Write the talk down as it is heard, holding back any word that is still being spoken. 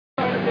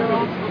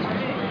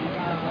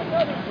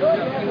All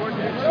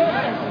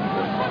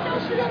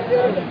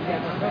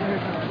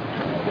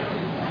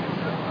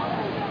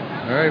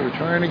right, we're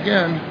trying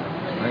again.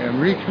 I am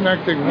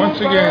reconnecting once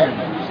again.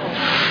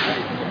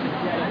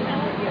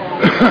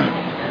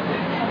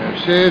 I've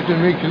saved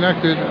and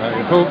reconnected.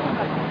 I hope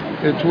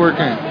it's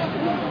working.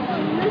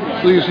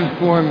 Please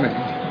inform me.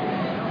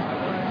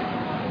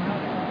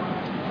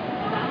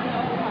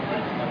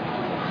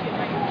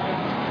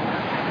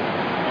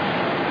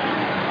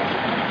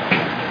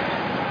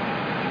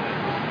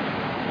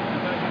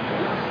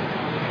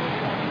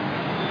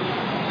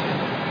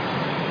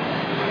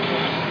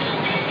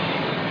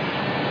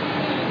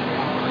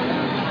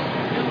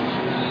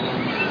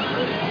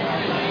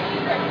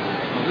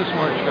 This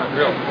march got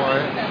real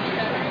quiet.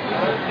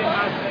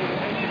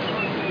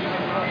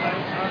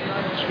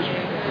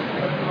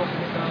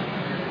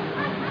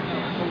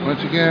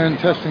 Once again,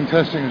 testing,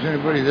 testing. Is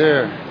anybody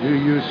there? Do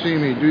you see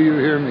me? Do you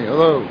hear me?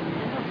 Hello?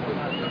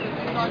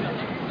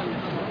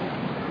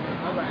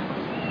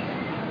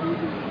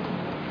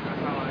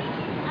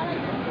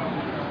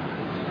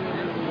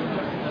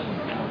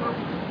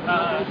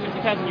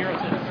 €50,000.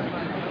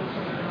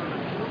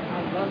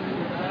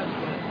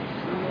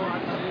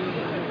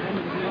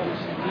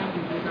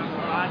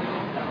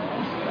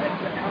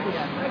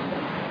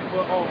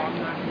 Oh, I'm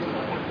not here.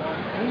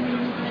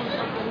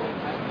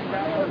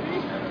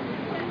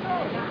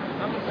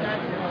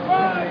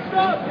 Rise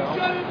up,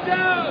 shut it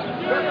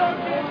down! New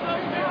York is the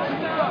people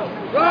down!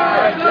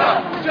 Rise up,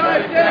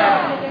 shut it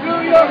down! New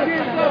York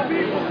is the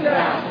people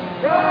down!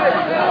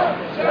 Rise up,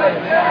 shut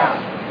it down!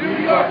 New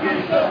York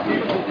is the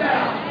people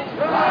down!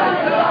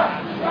 Rise up,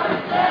 shut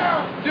it down!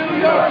 New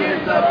York is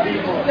the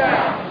people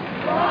down!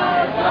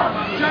 Rise up,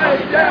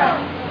 shut it down!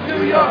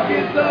 New York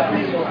is the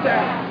people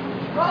down!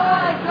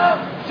 Rise up,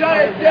 shut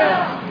it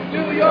down!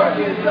 New York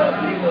is the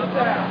people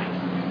down!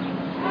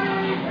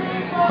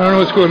 I don't know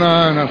what's going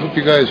on. I hope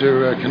you guys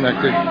are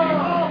connected.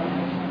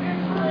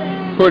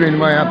 According to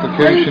my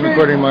application,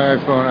 according to my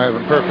iPhone, I have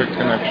a perfect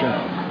connection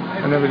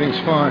and everything's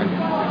fine.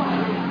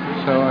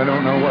 So I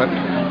don't know what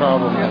the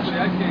problem is.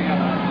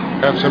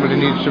 Perhaps somebody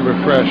needs to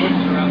refresh.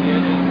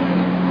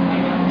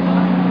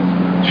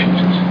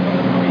 Jesus.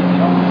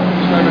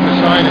 Simon the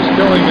sign is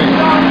killing me.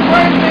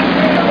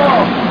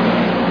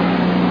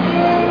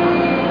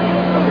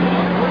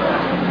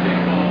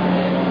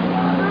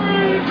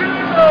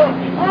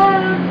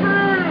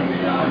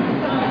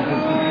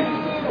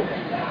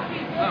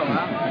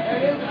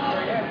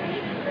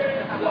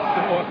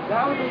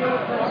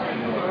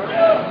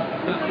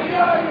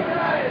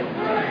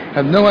 I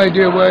have no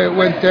idea why it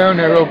went down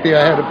there, Opie. I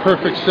had a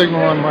perfect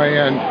signal on my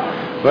end,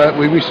 but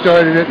we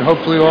restarted it and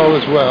hopefully all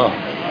is well.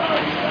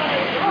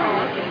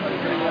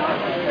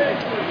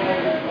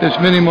 This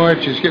mini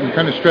march is getting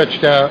kind of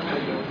stretched out.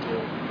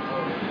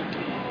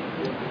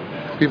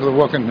 People are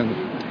walking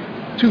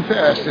too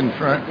fast in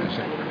front, as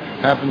it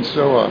happens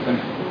so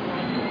often.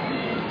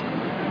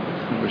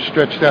 We're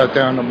stretched out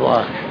down the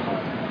block.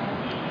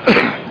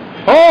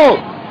 Oh!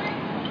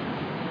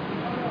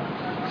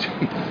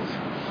 Jesus.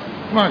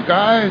 Come on,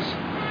 guys.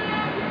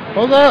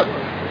 Hold up.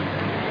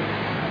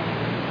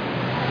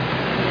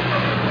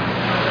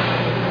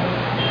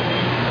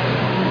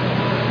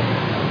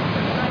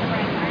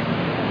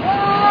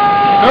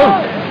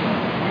 Oh.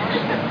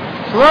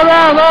 Slow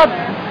down, up.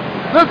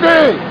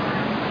 Lippy.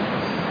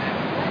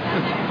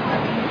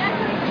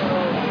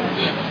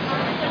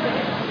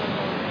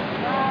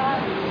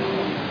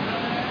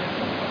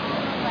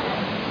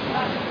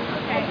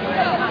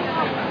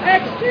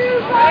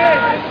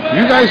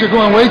 You guys are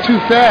going way too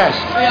fast.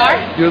 We are?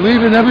 You're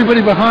leaving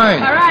everybody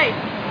behind. All right.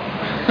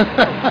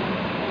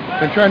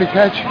 They're trying to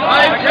catch.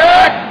 Line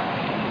check!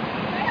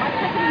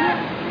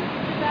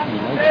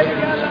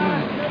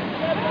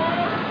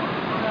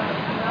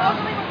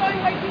 Hopefully we're going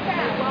way too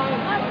fast.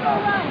 Let's go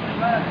right.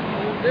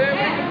 Then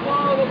we can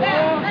follow the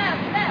ball.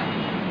 Left.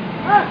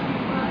 Huh?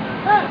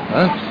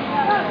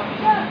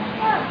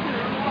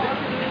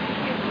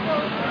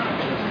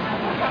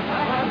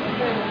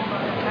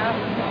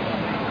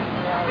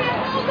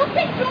 Look,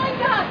 they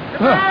joined us.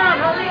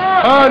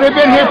 Oh, they've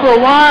been here for a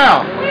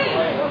while. We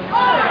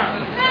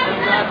are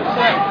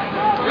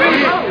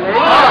We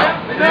are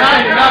the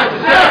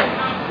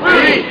 99%.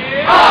 We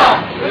are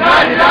the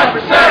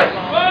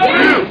 99%.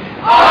 You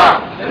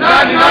are the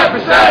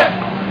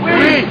 99%.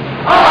 We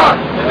are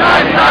the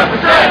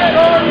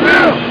 99%.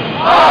 You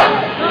are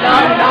the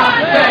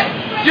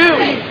 99%. You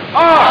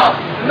are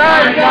the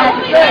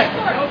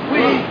 99%.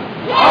 We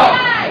are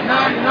the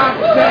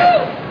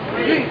 99%.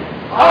 We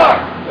are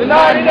the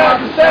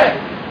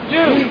 99%.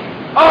 You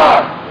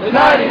are the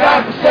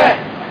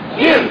 99%.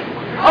 You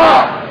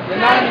are the 99%. You are the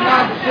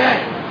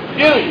 99%.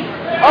 You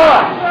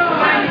are the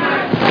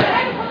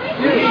 99%.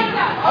 You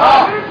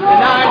are the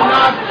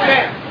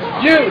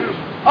 99%. You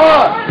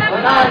are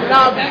the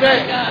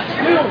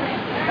 99%.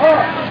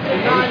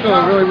 This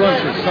fellow really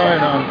wants to sign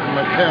on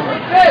my camera.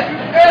 This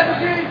is the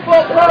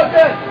peaceful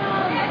protest.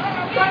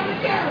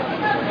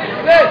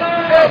 This is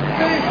the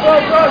peaceful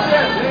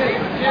protest.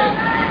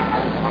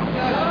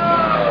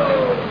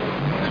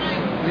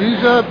 You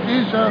Ease up,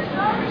 ease up.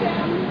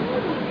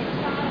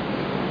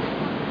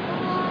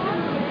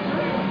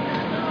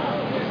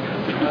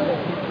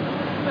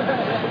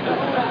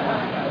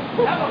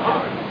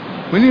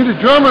 We need a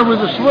drummer with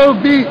a slow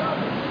beat.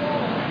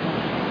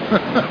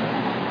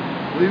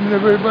 Leaving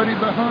everybody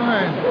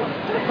behind.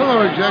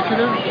 Hello,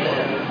 executive.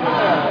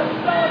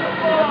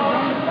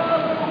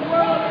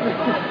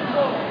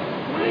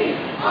 We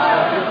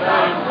are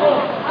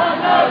unstoppable.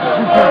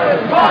 Another world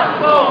is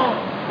possible.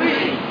 We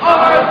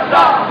are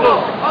unstoppable.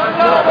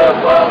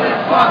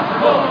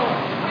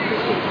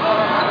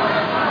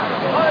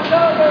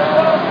 Another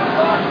world is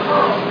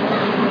possible.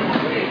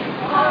 We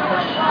are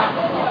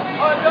unstoppable.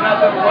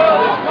 Another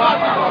world is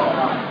possible.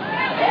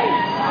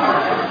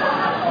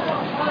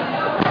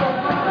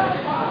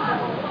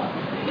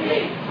 We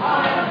are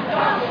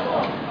unstoppable.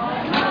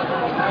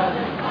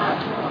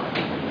 Another world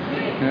is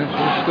possible. Yes,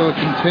 there's still a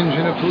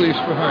contingent of police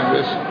behind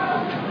us.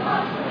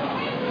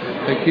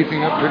 They're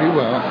keeping up pretty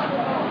well.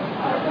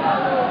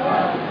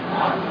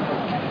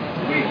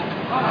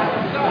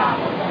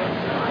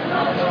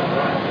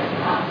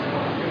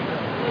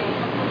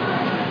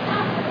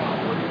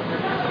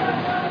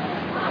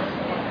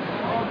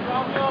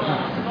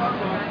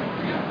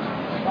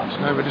 This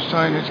guy with a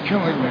sign is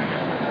killing me.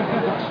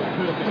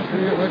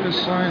 Treat it like a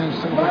sign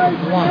instead of like a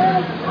blunt.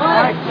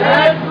 Fight,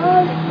 Jet!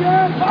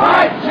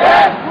 Fight,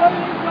 Jet!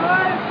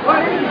 What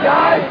do you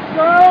guys?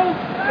 Girls!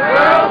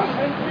 Girls!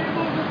 And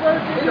people who prefer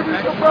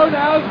interracial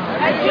pronouns!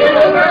 And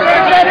people who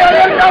prefer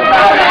interracial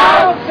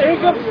pronouns!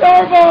 Think of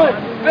Starbucks!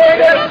 Think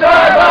of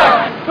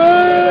Starbucks!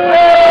 Food!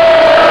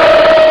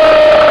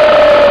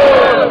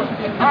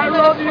 I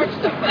love you!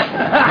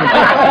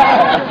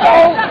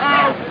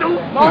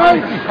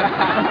 March!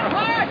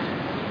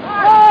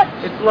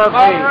 It's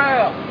lovely.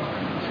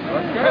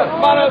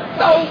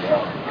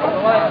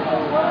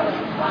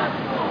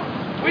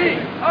 We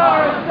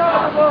are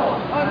unstoppable.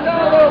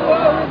 Another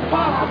world is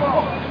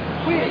possible.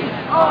 We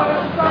are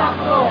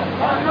unstoppable.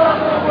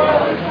 Another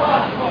world is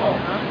possible.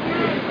 We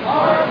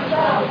are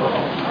unstoppable.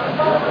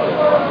 Another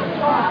world is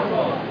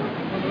possible.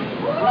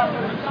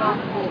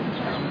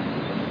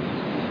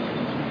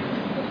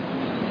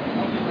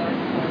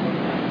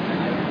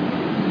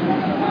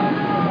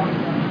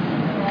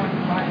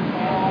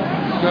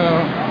 So,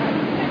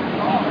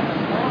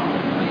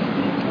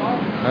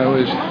 I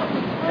was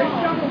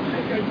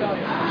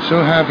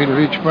so happy to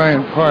reach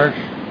Bryant Park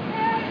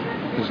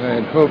because I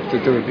had hoped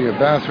that there would be a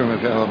bathroom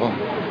available,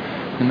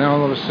 and now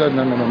all of a sudden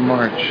I'm in a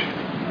march.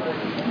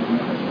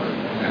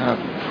 I have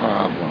a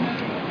problem.